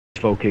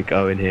Volkick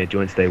Owen here,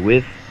 joined today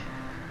with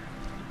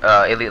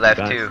Elite Life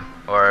guys. 2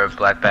 or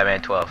Black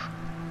Batman 12.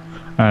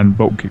 And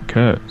bulk it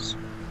Kurtz.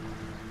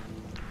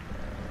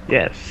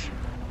 Yes,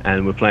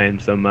 and we're playing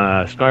some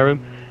Skyrim.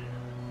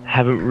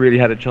 Haven't really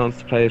had a chance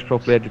to play this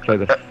properly. I did play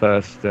the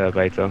first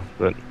beta,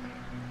 but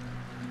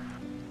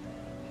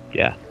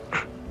yeah.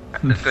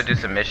 Let's go do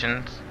some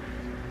missions.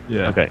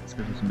 Yeah. Okay. Let's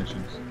go for some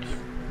missions.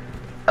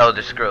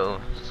 Elder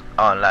Scrolls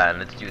Online,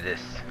 let's do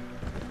this.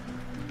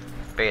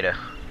 Beta.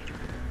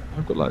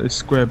 I've got like this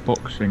square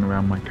box thing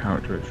around my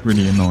character. It's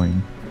really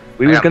annoying.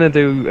 We were gonna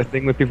do a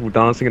thing with people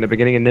dancing at the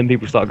beginning, and then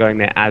people start going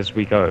there as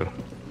we go.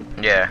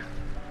 Yeah.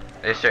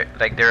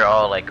 They're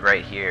all like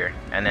right here,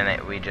 and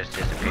then we just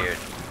disappeared.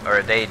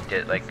 Or they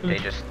did, like, they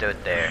just stood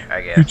there, I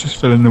You guess.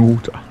 just fell in the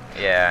water.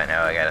 Yeah, I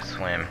know, I gotta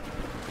swim.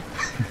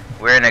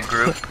 We're in a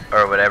group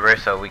or whatever,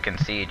 so we can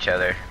see each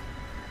other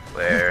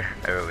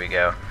wherever we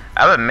go.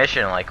 I have a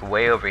mission like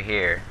way over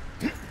here.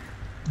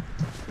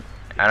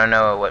 I don't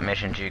know what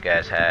missions you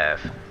guys have,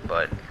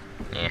 but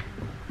yeah.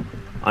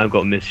 I've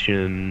got a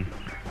mission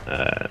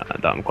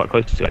that I'm quite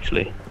close to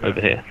actually over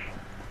here.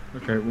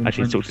 Okay. Well,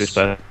 Actually, talk to this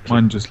person.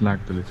 Mine just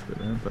lagged a little bit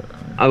there, but.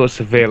 I got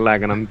severe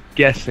lag, and I'm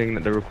guessing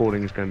that the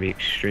recording is going to be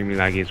extremely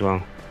laggy as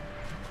well.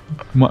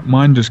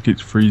 Mine just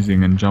keeps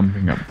freezing and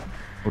jumping at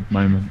odd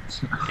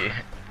moments.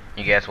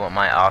 You guys want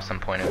my awesome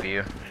point of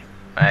view?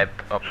 My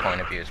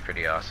point of view is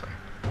pretty awesome.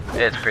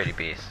 It's pretty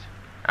beast.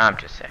 I'm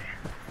just saying.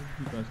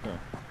 You guys go.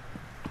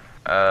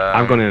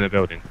 I've gone in the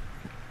building.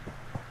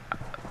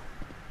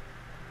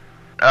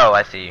 Oh,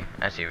 I see.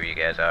 I see where you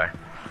guys are.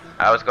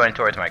 I was going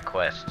towards my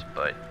quest,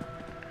 but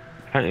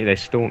Apparently they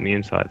stalked me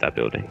inside that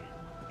building.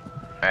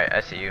 alright, I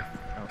see you.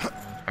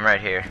 I'm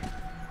right here.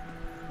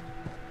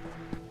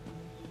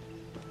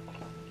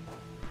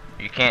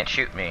 You can't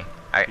shoot me.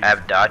 I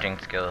have dodging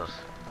skills.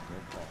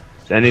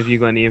 So any of you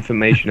got any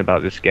information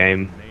about this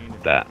game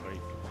that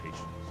is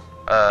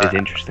Uh,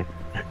 interesting?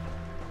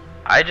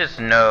 I just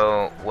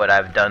know what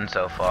I've done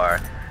so far.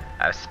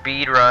 I've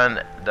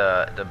speedrun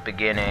the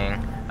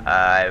beginning.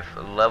 I've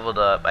leveled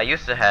up. I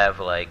used to have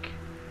like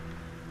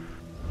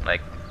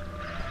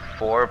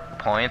 4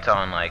 points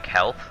on like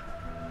health.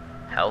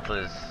 Health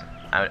is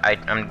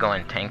I'm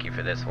going tanky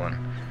for this one.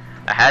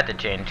 I had to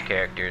change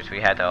characters.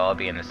 We had to all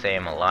be in the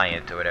same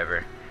alliance or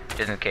whatever,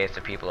 just in case the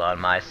people on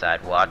my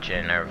side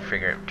watching are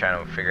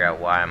trying to figure out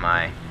why am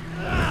I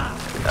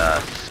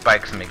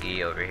Spikes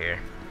McGee over here.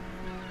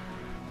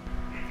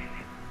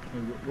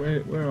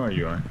 Where are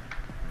you, Ryan?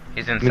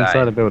 He's I'm inside.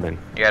 inside the building.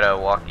 You gotta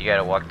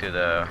walk through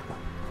the.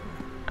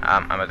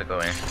 I'm about to go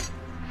in.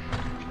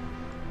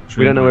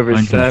 We don't know whether it's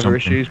Mine's server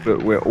jumping. issues,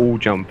 but we're all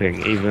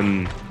jumping.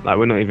 Even like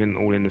we're not even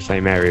all in the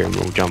same area, and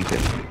we're all jumping.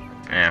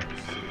 Yeah.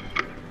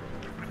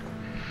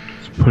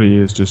 It probably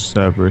is just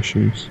server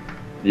issues.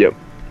 Yep.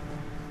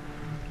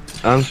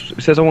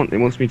 It says it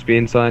wants me to be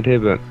inside here,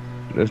 but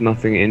there's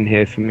nothing in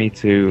here for me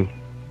to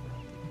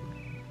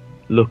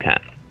look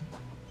at.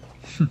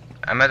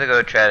 I'm about to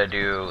go try to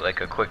do like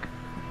a quick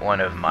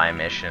one of my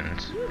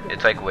missions.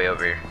 It's like way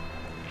over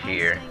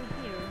here.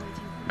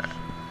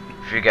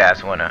 If you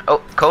guys wanna.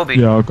 Oh, Kobe.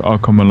 Yeah, I'll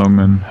come along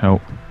and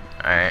help.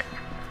 Alright.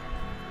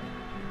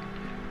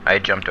 I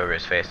jumped over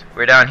his face.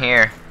 We're down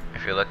here.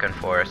 If you're looking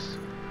for us.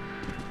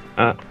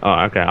 Oh,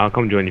 okay. I'll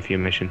come join you for your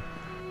mission.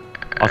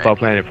 I'll start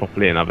playing it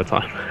properly another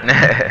time.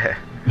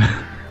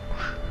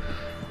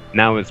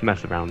 Now it's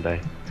mess around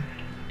day.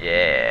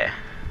 Yeah.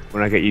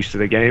 When I get used to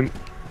the game,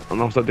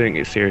 and I'll start doing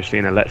it seriously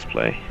in a let's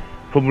play.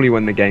 Probably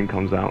when the game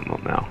comes out,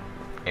 not now.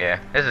 Yeah.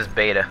 This is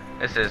beta.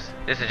 This is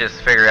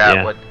just figure out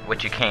Yeah.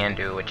 what you can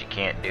do, what you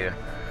can't do.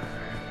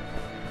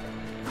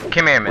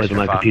 Come here, Whether Mr.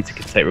 my Fox. computer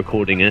can take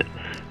recording it.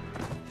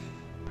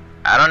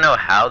 I don't know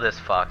how this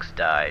fox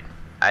died.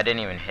 I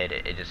didn't even hit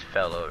it. It just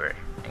fell over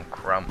and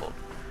crumbled.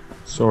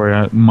 Sorry,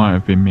 it might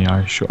have been me.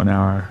 I shot an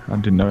arrow. I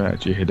didn't know it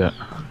actually hit it.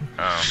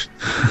 Oh.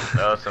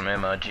 Those some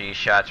MOG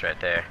shots right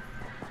there.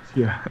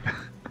 Yeah.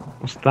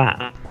 What's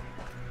that?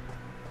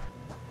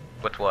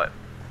 What's what?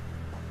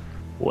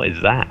 What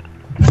is that?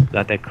 Is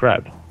that dead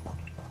crab?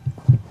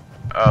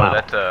 Oh, Wow.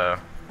 that's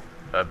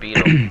a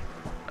beetle.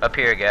 Up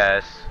here,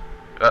 guys.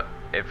 Oh,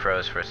 it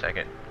froze for a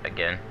second.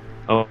 Again.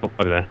 Oh,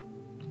 over there.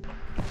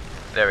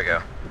 There we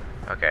go.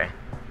 Okay.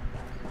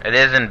 It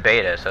is in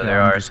beta, so Yeah,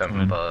 there I'm are just some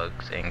coming.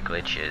 bugs and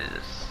glitches.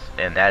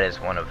 And that is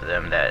one of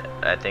them that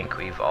I think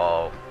we've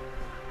all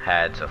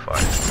had so far.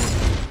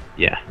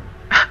 Yeah.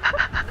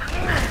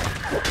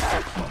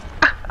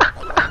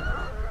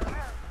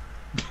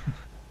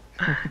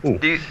 Ooh,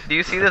 Do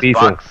you see this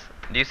Beetle. box?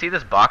 Do you see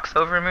this box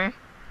over me?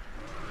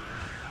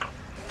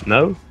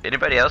 no?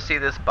 Anybody else see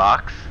this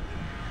box?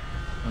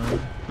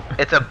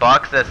 It's a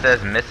box that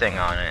says missing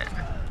on it.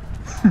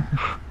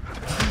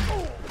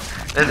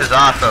 This is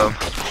awesome.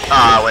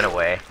 Ah, it went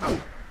away.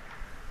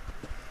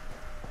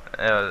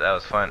 That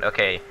was fun.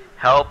 Okay,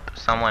 help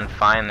someone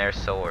find their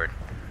sword.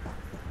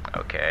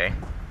 Okay.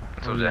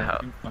 So yeah,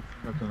 help. I think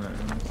I've done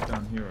that. It's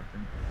down here, I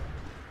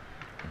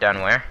think.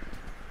 Down where?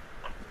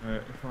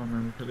 If I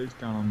remember correctly, it's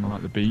down on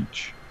like the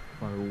beach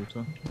by the water.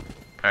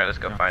 Alright, let's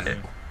go Down find it.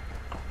 here.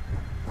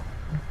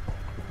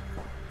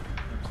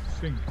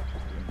 think?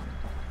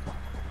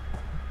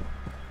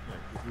 Yeah,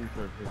 if you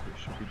go over here, it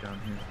should be down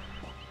here.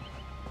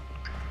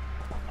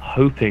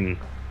 Hoping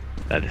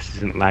that this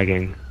isn't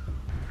lagging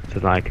so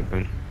that I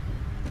can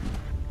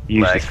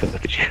use Lag. this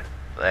footage.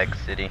 Lag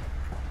City.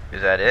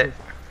 Is that it?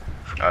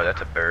 Oh,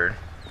 that's a bird.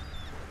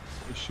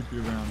 It should be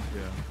around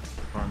here,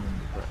 if I remember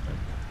correctly.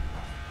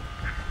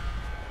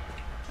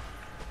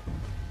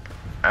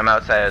 I'm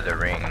outside of the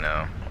ring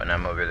though, when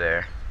I'm over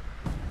there.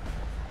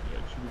 Yeah,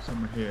 it should be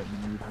somewhere here, and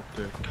then you would have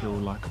to kill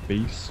like a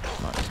beast,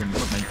 like some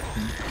snake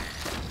thing.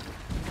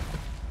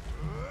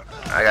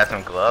 I got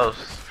some gloves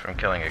from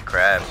killing a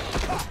crab.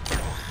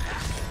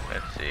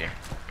 Let's see.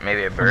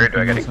 Maybe a bird? Do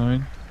I gotta...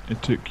 Zone,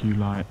 it took you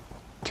like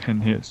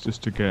 10 hits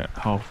just to get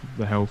half of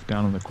the health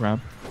down on the crab.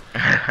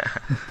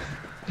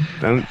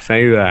 Don't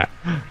say that.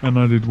 And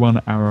I did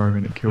one arrow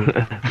and it killed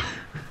it.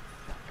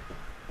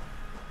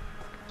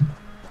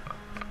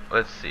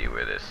 Let's see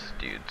where this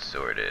dude's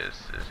sword is.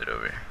 Is it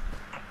over here?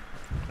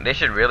 They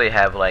should really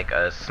have like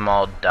a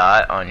small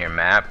dot on your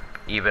map,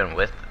 even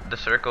with the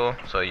circle,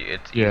 so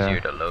it's Yeah. easier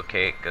to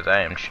locate, because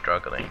I am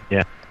struggling.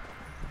 Yeah.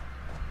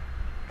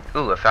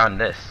 Ooh, I found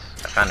this.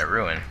 I found a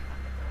ruin.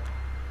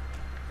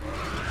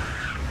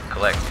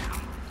 Collect.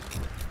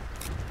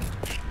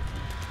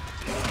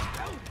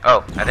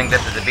 Oh, I think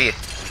this is a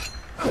beast.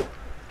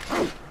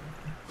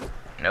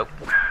 Nope.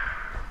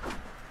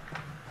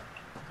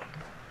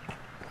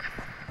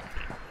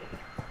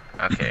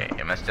 Okay,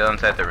 am I still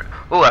inside the room?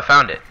 Ooh, I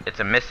found it. It's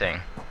a missing.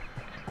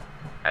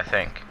 I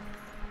think.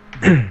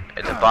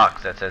 It's a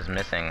box that says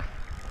missing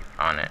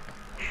on it.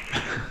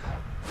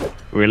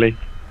 Really?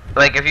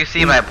 Like, if you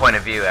see my point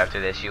of view after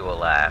this, you will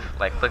laugh.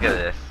 Like, look at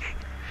this.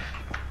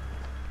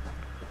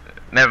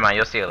 Never mind,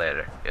 you'll see it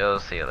later. You'll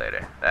see it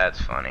later.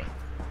 That's funny.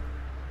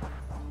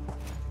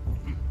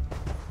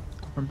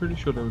 I'm pretty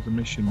sure there was a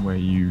mission where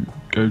you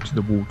go to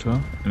the water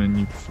and then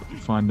you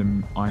find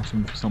an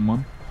item for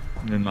someone,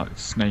 and then like a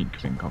snake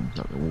thing comes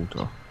out the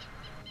water.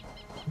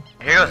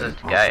 Here goes this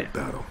guy.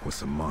 Battle with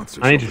some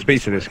monsters. I need to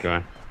speak to this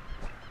guy.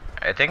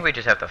 I think we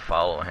just have to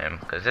follow him,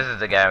 because this is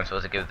the guy I'm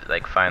supposed to give,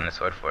 like, find the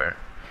sword for.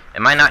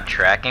 Am I not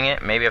tracking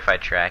it? Maybe if I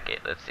track it,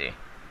 let's see.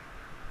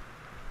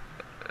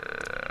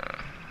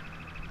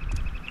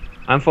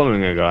 I'm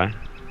following a guy.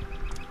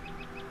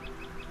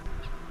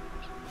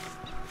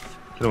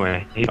 Don't know where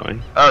he's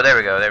going. Oh, there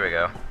we go, there we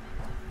go.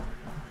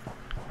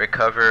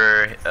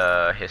 Recover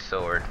his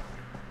sword.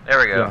 There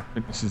we go. Yeah, I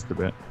think this is the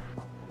bit.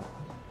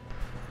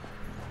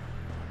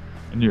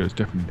 I knew it was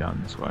definitely down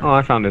this way. Oh,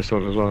 I found this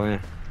sword as well, yeah.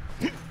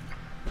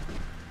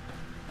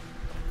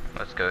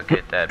 Let's go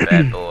get that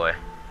bad boy.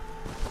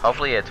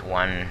 Hopefully it's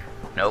one.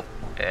 Nope,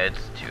 it's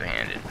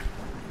two-handed.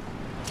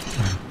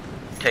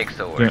 Take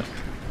sword. Yeah,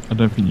 I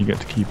don't think you get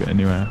to keep it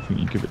anyway. I think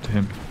you give it to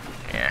him.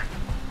 Yeah.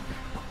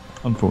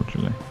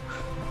 Unfortunately.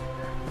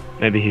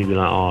 Maybe he'd be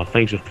like, oh,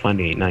 thanks for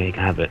finding it, now you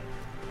can have it.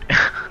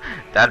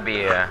 That'd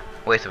be a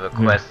waste of a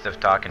quest of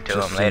talking to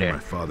Just him seen later. my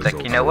It's father's like,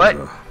 old you know house,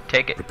 what?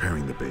 Take it.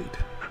 Preparing the bait.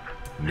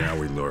 Now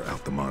we lure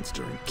out the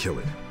monster and kill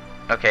it.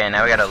 Okay,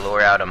 now we gotta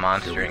lure out a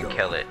monster Here we and go.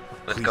 kill it.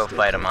 Let's Please go stay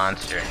fight a close.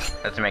 monster.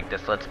 Let's make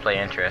this Let's Play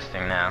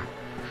interesting now.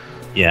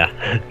 Yeah.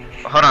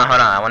 Hold on,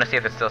 I wanna see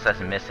if it still says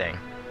missing.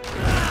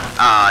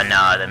 Oh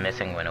no, the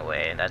missing went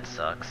away. That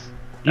sucks.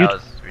 You That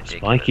was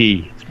ridiculous.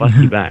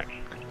 Spiky back.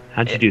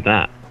 How'd you do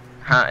that?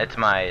 Huh, it's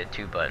my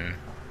 2 button.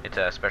 It's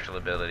a special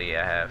ability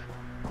I have.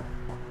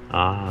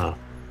 Ah.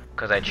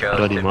 Because I chose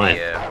Bloody to might. be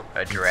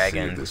a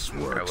dragon this or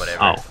works. whatever.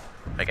 Oh.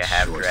 Like a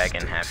half Short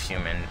dragon, sticks. half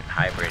human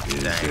hybrid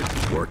Is thing.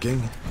 it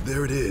working?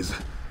 There it is.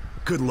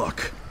 Good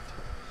luck.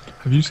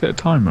 Have you set a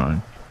time,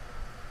 Ryan?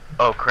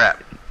 Oh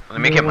crap.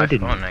 Let me No, get I my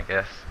didn't. phone, I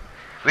guess.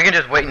 We can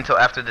just wait until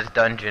after this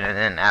dungeon, and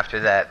then after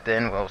that,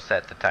 then we'll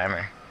set the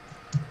timer.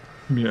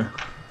 Yeah.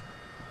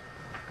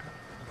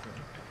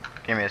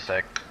 Give me a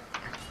sec.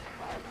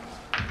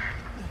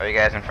 Are you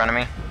guys in front of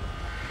me?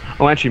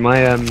 Oh, actually, my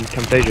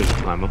Camtasia's a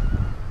timer.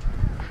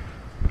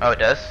 Oh, it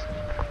does?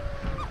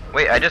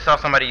 Wait, I just saw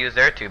somebody use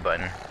their 2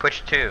 button.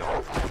 Push 2.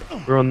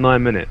 We're on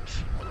 9 minutes.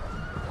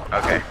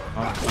 Okay.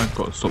 I've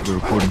got to stop the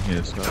recording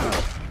here, so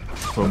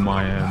for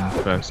my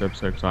first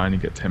episode, because I only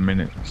get 10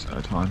 minutes at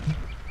a time.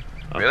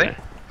 Really? Okay.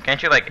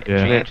 Can't you, like,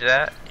 Yeah. change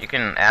that? You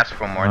can ask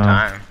for more Uh,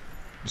 time.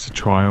 It's a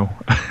trial.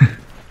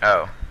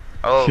 Oh.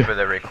 Oh, yeah. for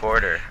the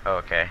recorder. Oh,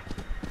 okay.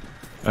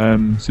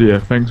 So yeah,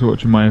 thanks for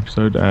watching my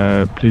episode.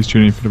 Please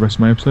tune in for the rest of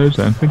my episodes,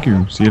 and thank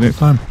you. See you next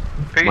time.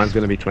 Peace. Mine's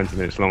gonna be 20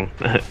 minutes long.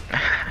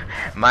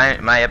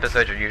 My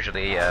episodes are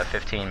usually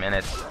 15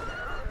 minutes.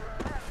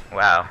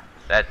 Wow,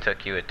 that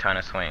took you a ton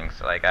of swings.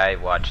 Like, I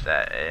watched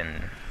that,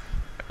 and,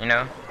 you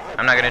know,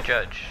 I'm not gonna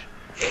judge.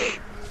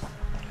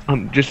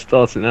 I'm just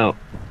starting out.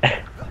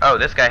 Oh,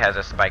 this guy has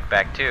a spike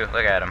back too.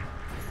 Look at him.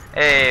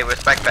 Hey, we're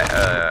spike back.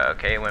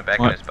 Okay, it went back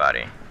in What? his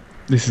body.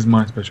 This is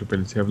my special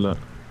ability. Have a look.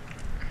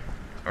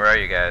 Where are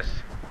you guys?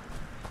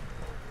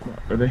 Right,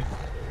 ready?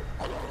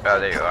 Oh,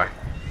 there you are.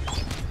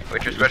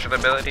 What's your special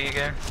ability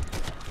again?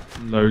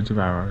 Loads of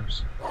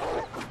arrows.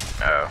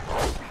 Oh.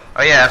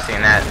 Oh yeah, I've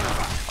seen that.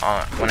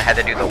 When I had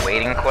to do the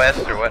waiting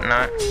quest or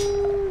whatnot.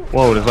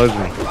 Whoa, there's loads of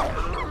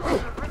them.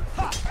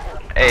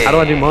 Hey. How do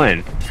I do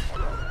mine?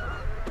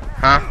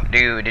 Huh?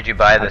 Did you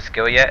buy the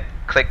skill yet?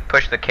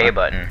 Push the K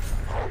button.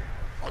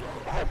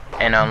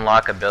 And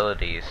unlock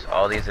abilities.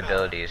 All these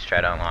abilities, try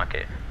to unlock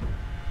it.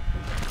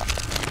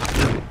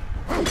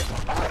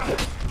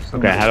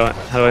 Okay,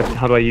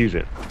 how do I use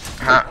it?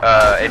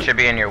 Huh? It should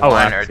be in your Oh,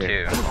 1 I or see.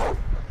 2.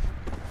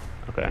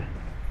 Okay.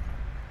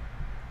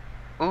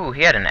 Ooh,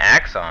 he had an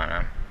axe on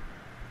him.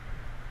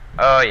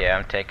 Oh yeah,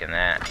 I'm taking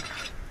that.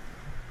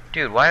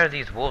 Dude, why do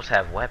these wolves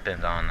have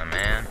weapons on them,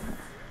 man?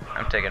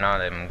 I'm taking all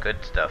them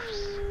good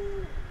stuffs.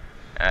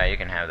 You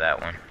can have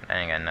that one. I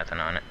ain't got nothing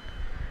on it.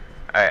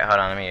 Alright, hold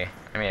on,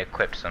 let me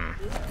equip some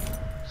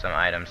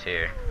items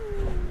here.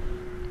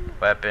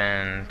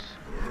 Weapons.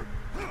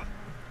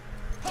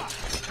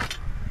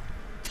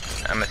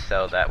 I'm gonna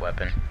sell that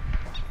weapon.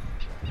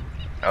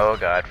 Oh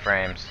god,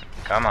 frames.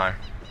 Come on.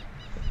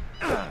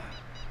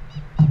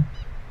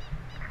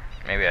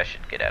 Maybe I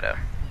should get out of.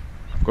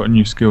 I've got a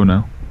new skill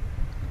now.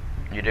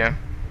 You do?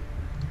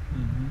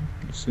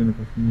 Just seeing if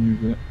I can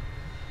use it.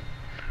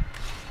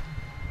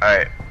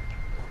 Alright.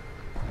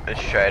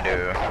 Let's try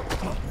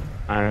to.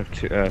 I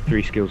have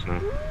 3 skills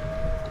now.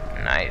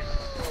 Nice.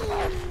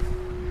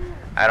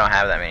 I don't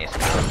have that many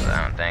skills,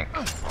 I don't think.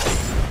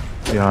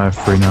 Yeah, I have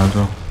 3 now as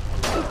well.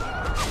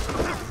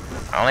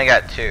 I only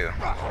got 2.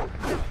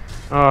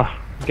 Oh,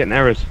 I'm getting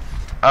errors.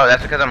 Oh,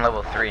 that's because I'm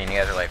level 3 and you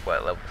guys are like,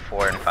 what, level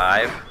 4 and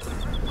 5?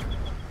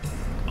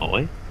 Oh,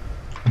 wait.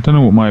 I don't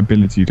know what my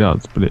ability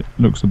does, but it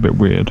looks a bit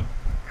weird.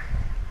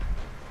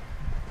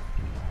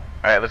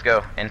 Alright, let's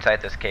go.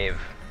 Inside this cave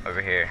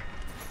over here.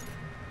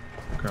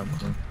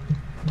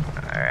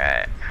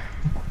 Alright.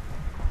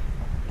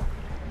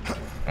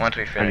 Once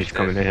we I need finish to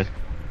come in this. here.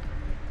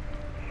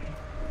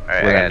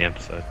 Alright, We're I in the got,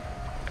 episode.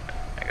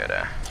 I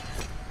gotta.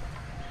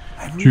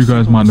 Do you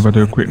guys mind if I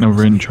do a quick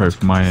another intro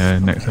for my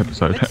next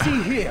episode? Let's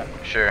see here.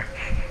 Sure.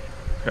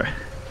 Okay.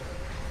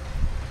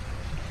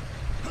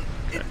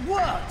 It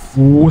works.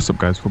 What's up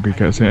guys, Foggy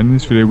Cats here. In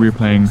this video we're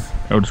playing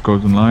Elder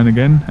Scrolls Online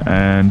again,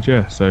 and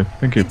yeah, so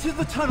thank you. Into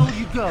the tunnel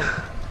you go.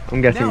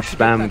 I'm getting Now to get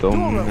that spammed door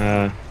on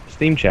open.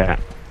 Steam chat.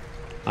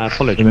 I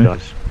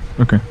apologise.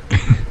 Okay.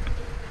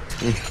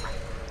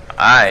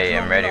 I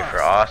am ready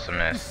for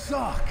awesomeness.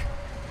 Suck.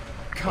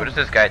 What is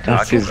this guy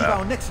That's talking his- Our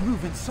about? next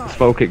move inside.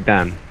 Spell kick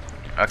Dan.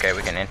 Okay,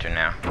 we can enter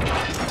now.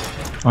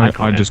 I've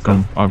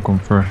gone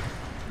through.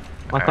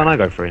 Why can't I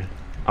go through?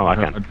 Oh, I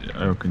can.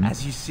 Okay.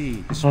 As you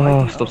see, this Oh,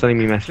 right stop now, sending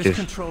me this messages.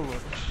 control room.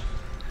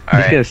 He's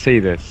Alright. gonna see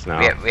this now.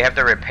 We have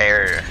to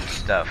repair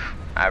stuff.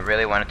 I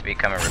really wanted to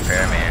become a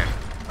repairman.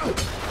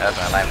 That was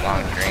my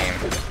lifelong dream.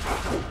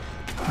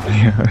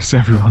 Yeah, it's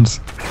everyone's.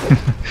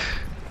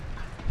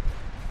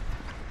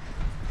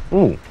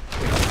 Ooh.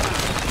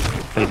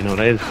 I don't even know what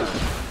that is.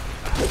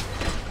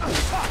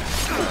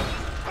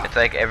 It's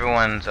like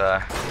everyone's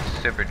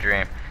super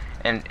dream.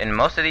 And in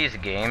most of these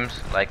games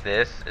like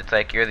this, it's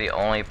like you're the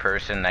only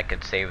person that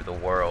could save the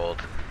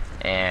world.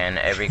 And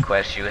every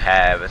quest you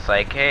have, it's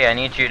like, hey, I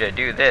need you to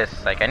do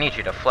this. Like, I need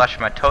you to flush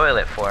my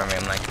toilet for me.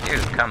 I'm like,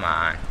 dude, come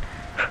on.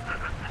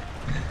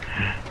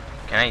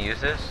 Can I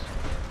use this?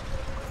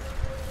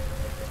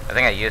 I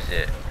think I used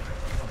it.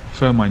 I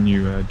prefer my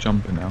new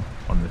jumper now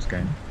on this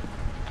game.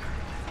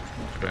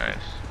 Nice.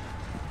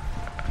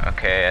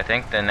 Okay, I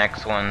think the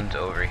next one's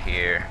over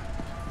here.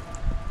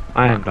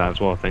 I have that as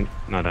well, I think.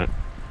 No, I don't.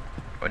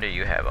 What do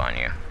you have on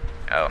you?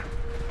 Oh,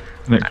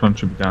 The next one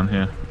should be down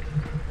here.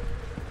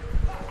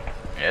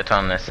 it's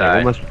on this Wait,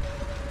 side.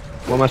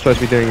 what am I supposed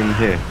to be doing in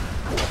here?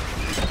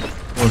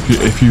 Well,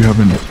 if you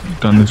haven't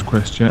done this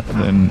quest yet,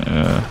 then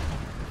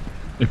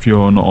if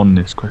you're not on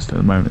this quest at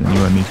the moment, then you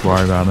won't need to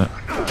worry about it.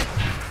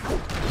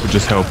 We're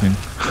just helping.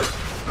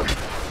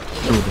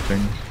 All the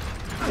things.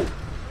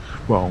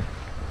 Well,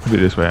 put it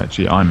this way,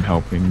 actually, I'm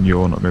helping.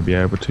 You're not going to be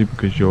able to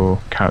because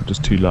your character's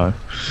too low.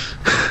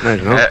 No,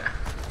 it's not.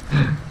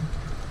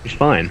 It's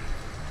fine.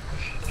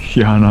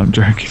 Yeah, I know, I'm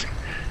joking.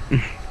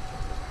 Maybe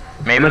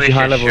I'm we actually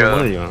high should level than one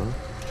of show. you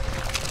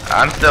are.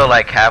 I'm still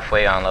like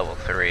halfway on level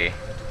 3.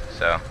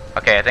 So,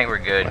 okay, I think we're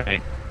good.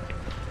 Wait.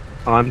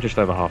 Oh, I'm just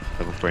over half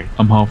level 3.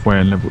 I'm halfway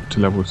in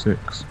level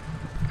 6.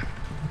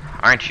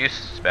 Aren't you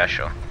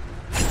special?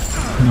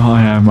 No,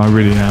 I am. I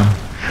really am.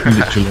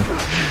 Literally.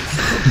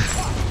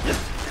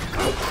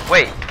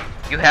 Wait,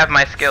 you have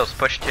my skills.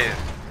 Push 2.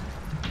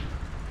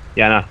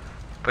 Yeah, no.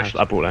 Push.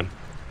 I bought them.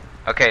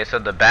 Okay, so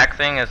the back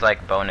thing is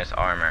like bonus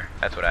armor.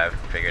 That's what I've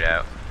figured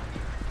out.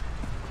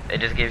 It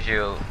just gives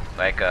you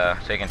like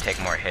so you can take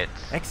more hits.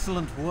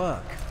 Excellent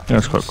work. Yeah,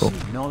 that's quite cool.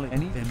 Knowledge.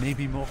 There may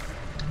be more.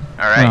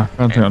 All right, Ah,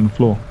 found it on the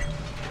floor.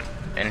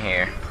 in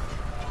here.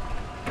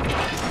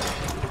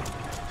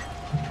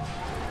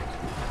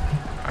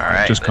 All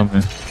right, Just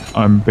coming.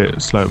 I'm a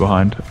bit slow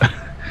behind.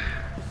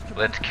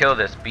 let's kill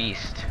this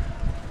beast.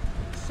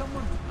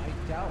 Someone,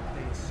 I doubt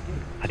they escaped.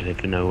 I don't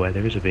even know where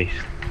there is a beast.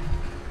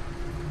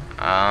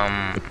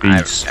 The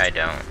beast. I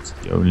don't. It's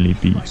the only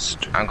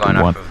beast. I'm going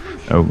the off one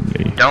of.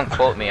 only. Don't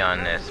quote me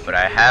on this, but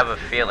I have a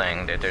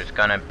feeling that there's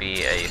gonna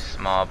be a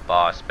small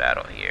boss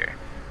battle here.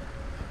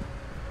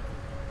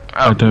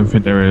 I Oh, don't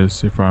think there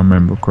is, if I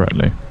remember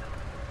correctly.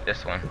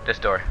 this one. This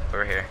door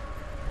over here.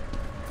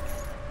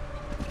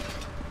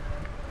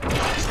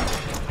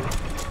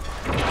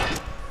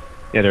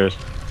 Yeah, there is.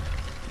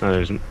 No,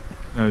 there isn't.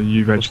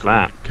 You've What's actually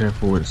got to that? be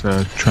careful, it's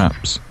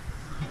traps.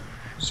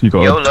 So you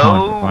got YOLO! to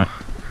time it right.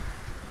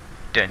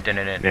 Dun, dun,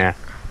 dun, dun. Yeah.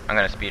 I'm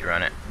gonna speed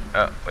run it.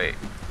 Oh, wait.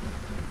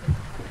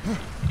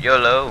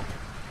 YOLO!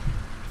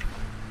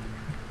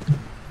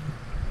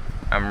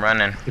 I'm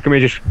running. Look at me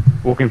just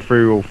walking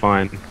through all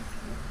fine.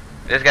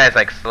 This guy's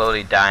like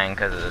slowly dying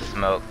because of the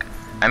smoke.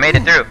 I made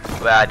it through!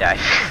 Well, I died.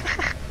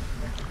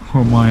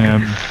 Well,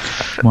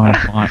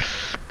 my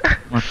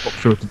pop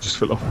filter just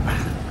fell off.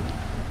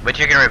 But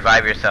you can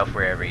revive yourself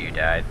wherever you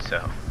died,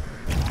 so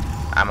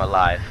I'm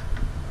alive.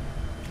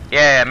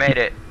 Yeah, I made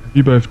it.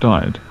 You both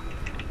died.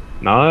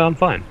 No, I'm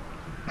fine.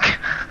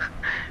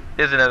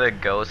 There's another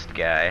ghost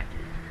guy.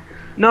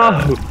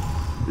 No!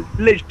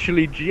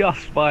 Literally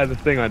just by the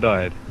thing I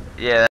died.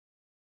 Yeah.